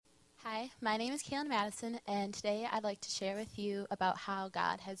Hi, my name is Kaelyn Madison, and today I'd like to share with you about how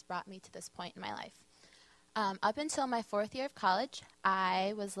God has brought me to this point in my life. Up until my 4th year of college,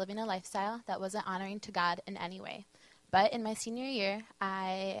 I was living a lifestyle that wasn't honoring to God in any way. But in my senior year,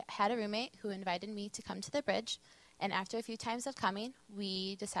 I had a roommate who invited me to come to the bridge, and after a few times of coming,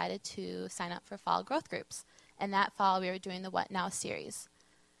 we decided to sign up for fall growth groups. And that fall, we were doing the What Now series.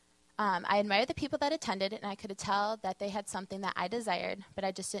 I admired the people that attended, and I could tell that they had something that I desired, but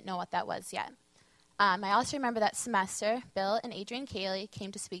I just didn't know what that was yet. I also remember that semester, Bill and Adrian Kaelyn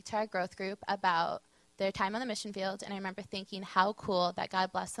came to speak to our growth group about their time on the mission field, and I remember thinking how cool that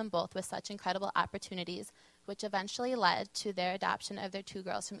God blessed them both with such incredible opportunities, which eventually led to their adoption of their 2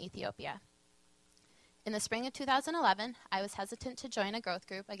 girls from Ethiopia. In the spring of 2011, I was hesitant to join a growth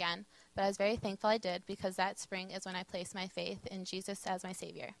group again, but I was very thankful I did because that spring is when I placed my faith in Jesus as my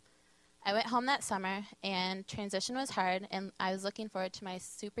Savior. I went home that summer, and transition was hard, and I was looking forward to my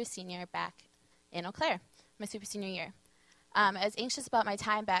super senior back in Eau Claire, my super senior year. I was anxious about my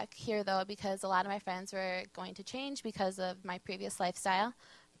time back here, though, because a lot of my friends were going to change because of my previous lifestyle,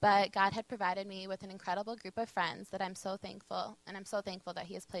 but God had provided me with an incredible group of friends that I'm so thankful, and I'm so thankful that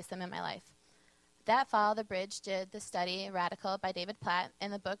He has placed them in my life. That fall, the Bridge did the study Radical by David Platt,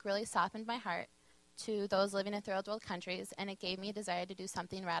 and the book really softened my heart to those living in third world countries, and it gave me a desire to do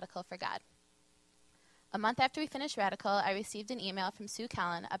something radical for God. A month after we finished Radical, I received an email from Sue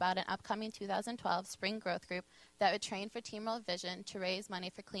Kaelyn about an upcoming 2012 spring growth group that would train for Team World Vision to raise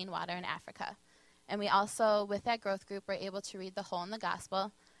money for clean water in Africa. And we also, with that growth group, were able to read The Hole in the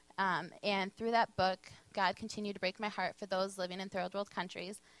Gospel. And through that book, God continued to break my heart for those living in third world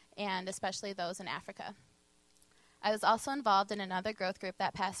countries, and especially those in Africa. I was also involved in another growth group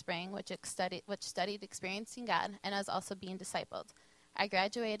that past spring, which studied experiencing God, and I was also being discipled. I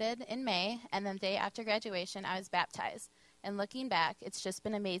graduated in May, and then the day after graduation, I was baptized. And looking back, it's just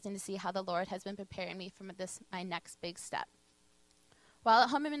been amazing to see how the Lord has been preparing me for my next big step. While at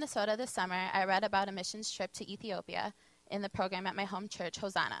home in Minnesota this summer, I read about a missions trip to Ethiopia in the program at my home church,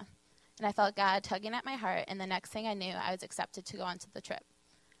 Hosanna. And I felt God tugging at my heart, and the next thing I knew, I was accepted to go on to the trip.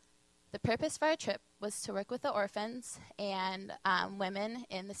 The purpose for our trip was to work with the orphans and women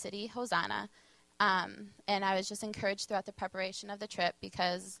in the city, Hosanna. And I was just encouraged throughout the preparation of the trip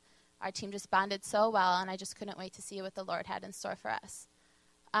because our team just bonded so well, and I just couldn't wait to see what the Lord had in store for us.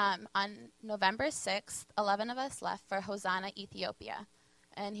 On November 6th, 11 of us left for Hosanna, Ethiopia.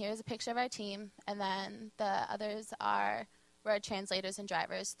 And here's a picture of our team, and then the others were our translators and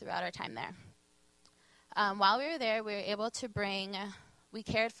drivers throughout our time there. While we were there, we were able to we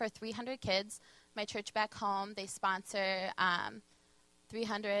cared for 300 kids. My church back home, they sponsor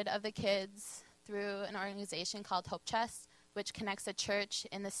 300 of the kids through an organization called Hope Chest, which connects a church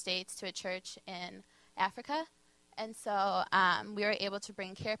in the States to a church in Africa. And so we were able to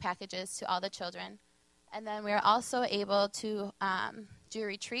bring care packages to all the children. And then we were also able to do a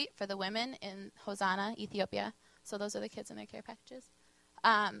retreat for the women in Hosanna, Ethiopia. So those are the kids in their care packages.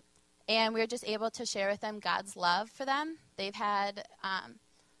 And we were just able to share with them God's love for them. They've had,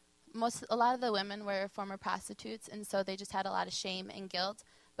 a lot of the women were former prostitutes, and so they just had a lot of shame and guilt.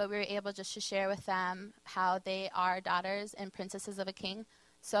 But we were able just to share with them how they are daughters and princesses of a king.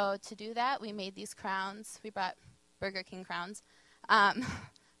 So to do that, we made these crowns. We brought Burger King crowns.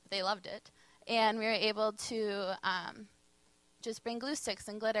 They loved it. And we were able to just bring glue sticks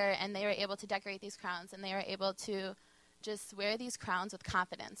and glitter, and they were able to decorate these crowns, and they were able to just wear these crowns with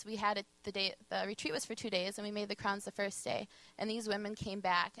confidence. We had the retreat was for 2 days, and we made the crowns the first day. And these women came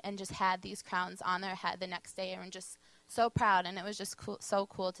back and just had these crowns on their head the next day, and were just so proud. And it was just so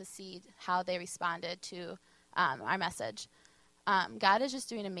cool to see how they responded to our message. God is just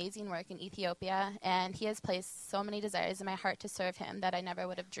doing amazing work in Ethiopia, and He has placed so many desires in my heart to serve Him that I never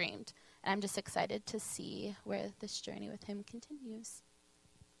would have dreamed. And I'm just excited to see where this journey with Him continues.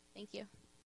 Thank you.